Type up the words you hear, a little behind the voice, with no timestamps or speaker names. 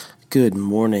Good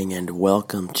morning and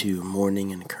welcome to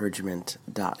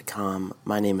morningencouragement.com.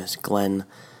 My name is Glenn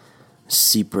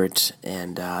Siebert,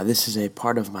 and this is a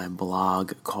part of my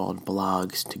blog called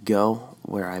Blogs to Go,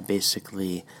 where I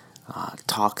basically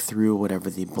talk through whatever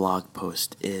the blog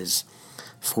post is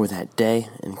for that day.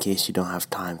 In case you don't have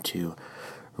time to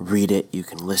read it, you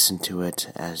can listen to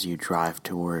it as you drive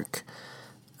to work,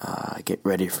 get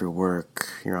ready for work,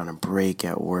 you're on a break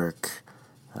at work,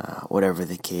 whatever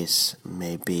the case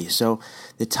may be. So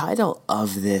the title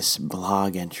of this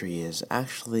blog entry is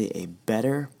actually a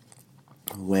better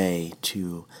way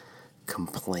to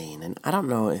complain. And I don't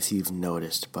know if you've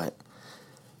noticed, but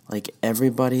like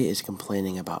everybody is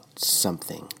complaining about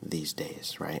something these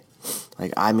days, right?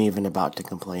 Like I'm even about to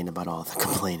complain about all the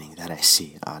complaining that I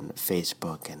see on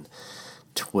Facebook and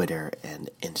Twitter and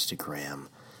Instagram,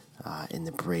 in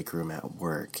the break room at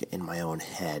work, in my own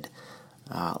head.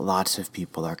 Lots of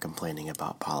people are complaining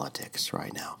about politics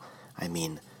right now. I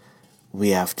mean,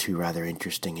 we have two rather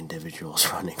interesting individuals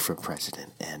running for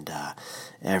president, and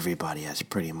everybody has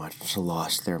pretty much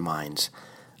lost their minds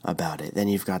about it. Then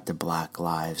you've got the Black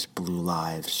Lives, Blue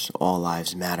Lives, All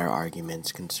Lives Matter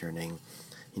arguments concerning,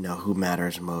 who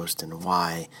matters most and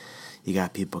why. You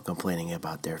got people complaining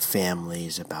about their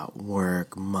families, about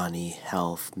work, money,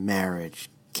 health, marriage,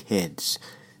 kids.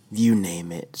 You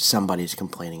name it, somebody's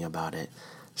complaining about it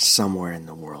somewhere in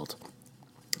the world.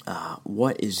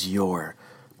 What is your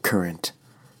current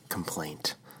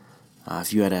complaint?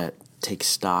 If you had to take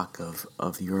stock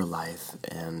of your life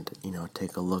and,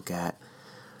 take a look at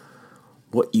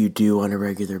what you do on a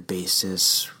regular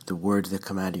basis, the words that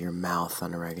come out of your mouth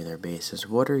on a regular basis,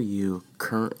 what are you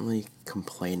currently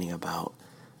complaining about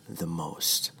the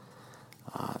most?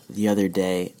 The other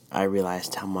day, I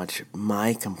realized how much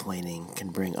my complaining can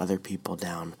bring other people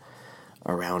down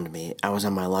around me. I was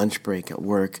on my lunch break at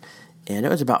work, and it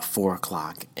was about 4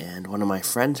 o'clock, and one of my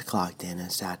friends clocked in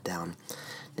and sat down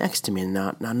next to me.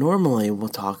 Now normally, we'll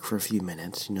talk for a few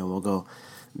minutes. We'll go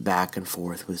back and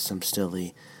forth with some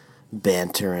silly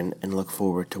banter and look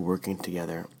forward to working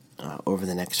together over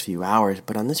the next few hours.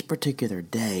 But on this particular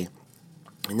day,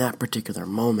 in that particular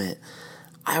moment,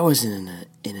 I was in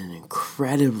an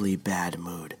incredibly bad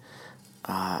mood,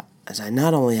 as I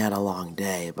not only had a long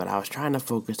day, but I was trying to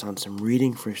focus on some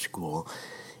reading for school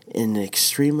in an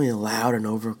extremely loud and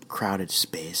overcrowded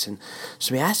space. And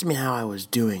so he asked me how I was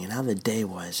doing and how the day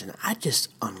was, and I just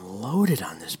unloaded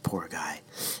on this poor guy.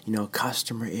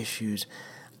 Customer issues,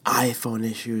 iPhone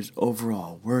issues,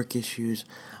 overall work issues,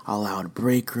 a loud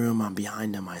break room, I'm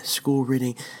behind on my school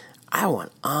reading. I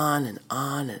went on and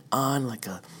on and on like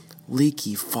a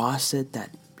leaky faucet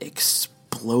that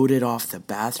exploded off the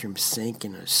bathroom sink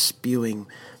and was spewing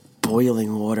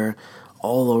boiling water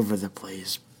all over the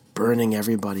place, burning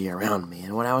everybody around me.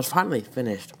 And when I was finally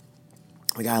finished,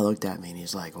 the guy looked at me and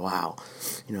he's like, "Wow,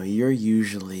 you're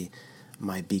usually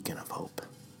my beacon of hope."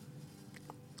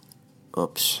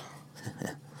 Oops.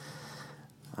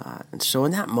 And so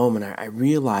in that moment, I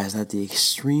realized that the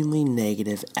extremely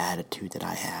negative attitude that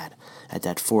I had at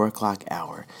that 4 o'clock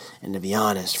hour, and to be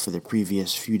honest, for the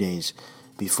previous few days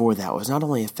before that, was not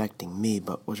only affecting me,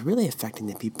 but was really affecting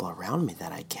the people around me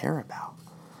that I care about.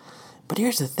 But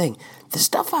here's the thing, the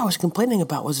stuff I was complaining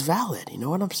about was valid, you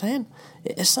know what I'm saying?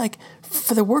 It's like,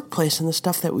 for the workplace and the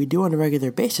stuff that we do on a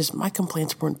regular basis, my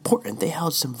complaints were important. They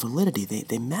held some validity,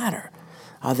 they matter.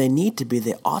 They need to be,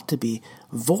 they ought to be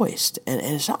voiced. And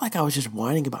it's not like I was just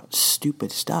whining about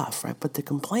stupid stuff, right? But the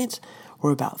complaints were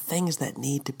about things that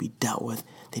need to be dealt with.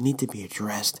 They need to be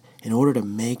addressed in order to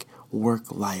make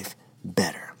work life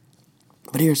better.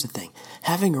 But here's the thing.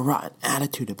 Having a rotten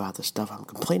attitude about the stuff I'm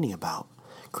complaining about,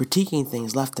 critiquing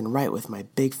things left and right with my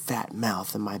big fat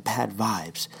mouth and my bad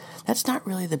vibes, that's not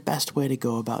really the best way to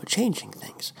go about changing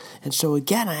things. And so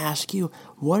again, I ask you,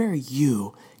 what are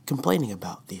you complaining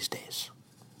about these days?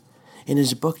 In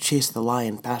his book, Chase the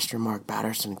Lion, Pastor Mark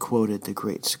Batterson quoted the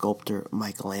great sculptor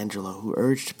Michelangelo, who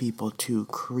urged people to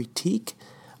critique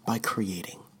by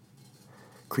creating.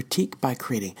 Critique by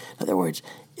creating. In other words,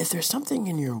 if there's something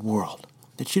in your world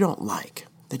that you don't like,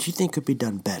 that you think could be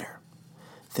done better,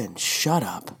 then shut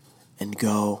up and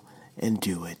go and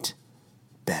do it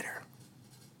better.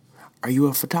 Are you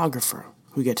a photographer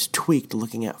who gets tweaked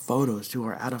looking at photos who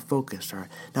are out of focus or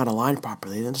not aligned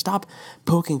properly? Then stop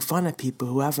poking fun at people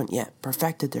who haven't yet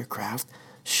perfected their craft.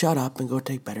 Shut up and go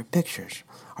take better pictures.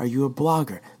 Are you a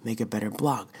blogger? Make a better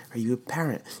blog. Are you a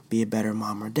parent? Be a better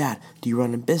mom or dad. Do you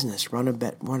run a business? Run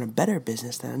a better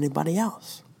business than anybody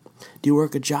else. Do you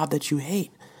work a job that you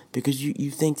hate because you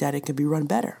think that it could be run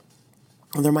better?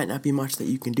 Well, there might not be much that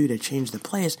you can do to change the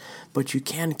place, but you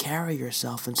can carry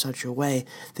yourself in such a way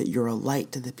that you're a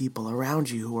light to the people around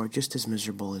you who are just as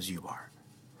miserable as you are.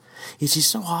 You see,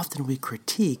 so often we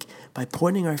critique by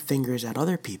pointing our fingers at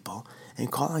other people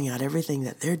and calling out everything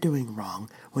that they're doing wrong,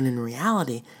 when in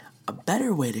reality, a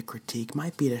better way to critique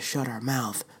might be to shut our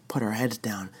mouth, put our heads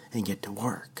down, and get to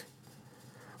work.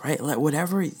 Right? Let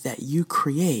whatever that you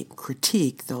create,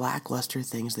 critique the lackluster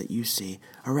things that you see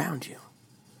around you.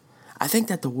 I think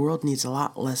that the world needs a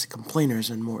lot less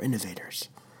complainers and more innovators.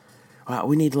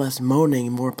 We need less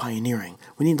moaning, more pioneering.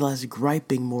 We need less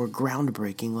griping, more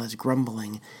groundbreaking, less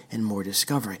grumbling, and more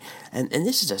discovery. And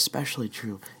this is especially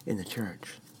true in the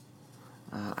church.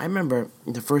 I remember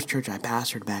the first church I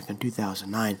pastored back in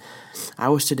 2009, I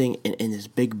was sitting in this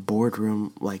big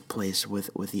boardroom-like place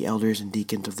with the elders and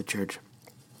deacons of the church.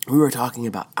 We were talking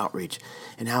about outreach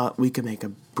and how we could make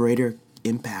a greater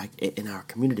impact in our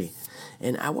community.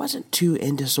 And I wasn't too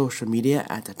into social media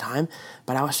at the time,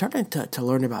 but I was starting to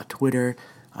learn about Twitter,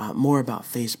 more about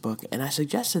Facebook, and I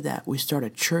suggested that we start a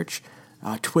church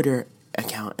Twitter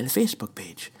account and a Facebook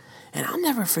page. And I'll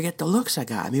never forget the looks I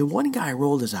got. I mean, one guy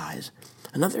rolled his eyes,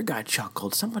 another guy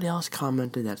chuckled, somebody else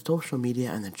commented that social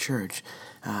media and the church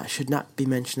should not be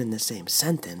mentioned in the same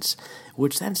sentence,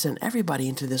 which then sent everybody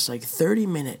into this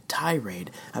 30-minute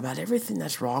tirade about everything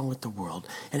that's wrong with the world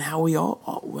and how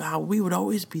we would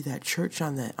always be that church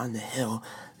on the hill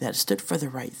that stood for the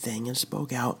right thing and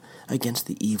spoke out against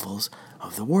the evils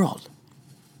of the world.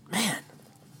 Man,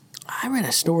 I read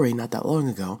a story not that long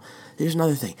ago. Here's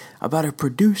another thing about a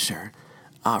producer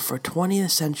for 20th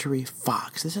Century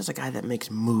Fox. This is a guy that makes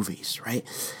movies, right?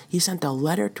 He sent a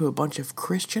letter to a bunch of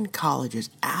Christian colleges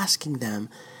asking them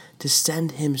to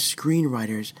send him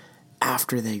screenwriters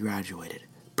after they graduated.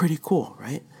 Pretty cool,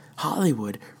 right?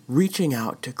 Hollywood reaching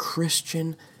out to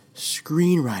Christian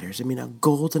screenwriters. I mean, a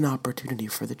golden opportunity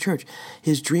for the church.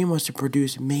 His dream was to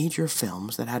produce major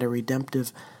films that had a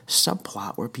redemptive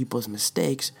subplot where people's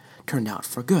mistakes turned out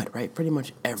for good, right? Pretty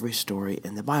much every story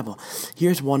in the Bible.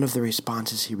 Here's one of the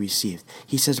responses he received.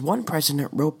 He says, one president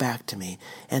wrote back to me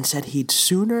and said he'd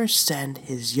sooner send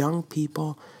his young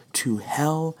people to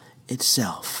hell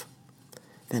itself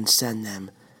than send them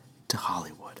to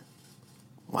Hollywood.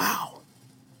 Wow.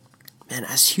 Man,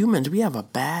 as humans, we have a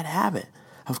bad habit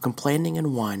of complaining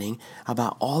and whining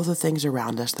about all the things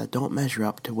around us that don't measure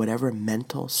up to whatever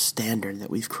mental standard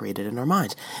that we've created in our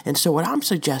minds. And so what I'm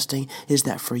suggesting is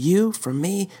that for you, for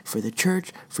me, for the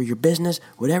church, for your business,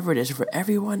 whatever it is, for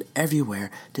everyone,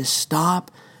 everywhere, to stop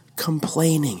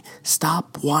complaining,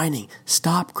 stop whining,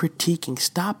 stop critiquing,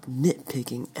 stop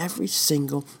nitpicking every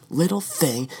single little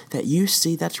thing that you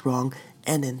see that's wrong,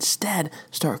 and instead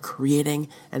start creating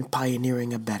and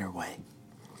pioneering a better way.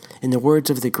 In the words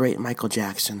of the great Michael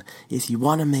Jackson, if you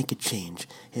want to make a change,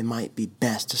 it might be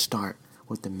best to start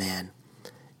with the man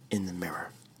in the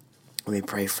mirror. Let me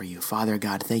pray for you. Father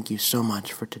God, thank you so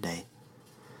much for today.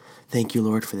 Thank you,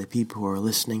 Lord, for the people who are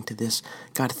listening to this.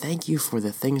 God, thank you for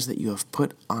the things that you have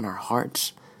put on our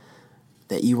hearts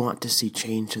that you want to see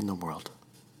change in the world.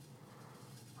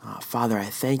 Father, I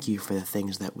thank you for the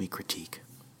things that we critique.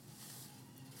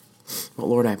 But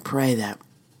Lord, I pray that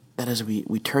as we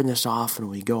turn this off and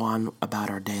we go on about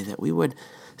our day, that we would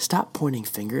stop pointing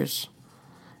fingers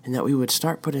and that we would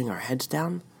start putting our heads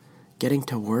down, getting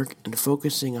to work, and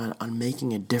focusing on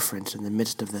making a difference in the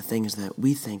midst of the things that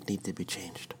we think need to be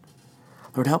changed.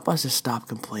 Lord, help us to stop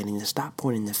complaining, to stop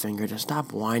pointing the finger, to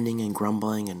stop whining and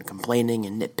grumbling and complaining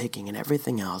and nitpicking and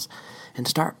everything else, and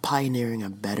start pioneering a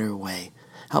better way.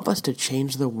 Help us to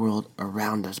change the world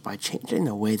around us by changing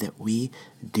the way that we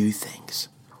do things,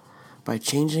 by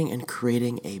changing and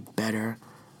creating a better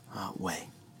way.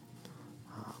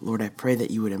 Lord, I pray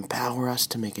that you would empower us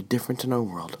to make a difference in our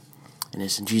world. And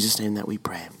it's in Jesus' name that we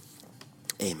pray.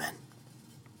 Amen.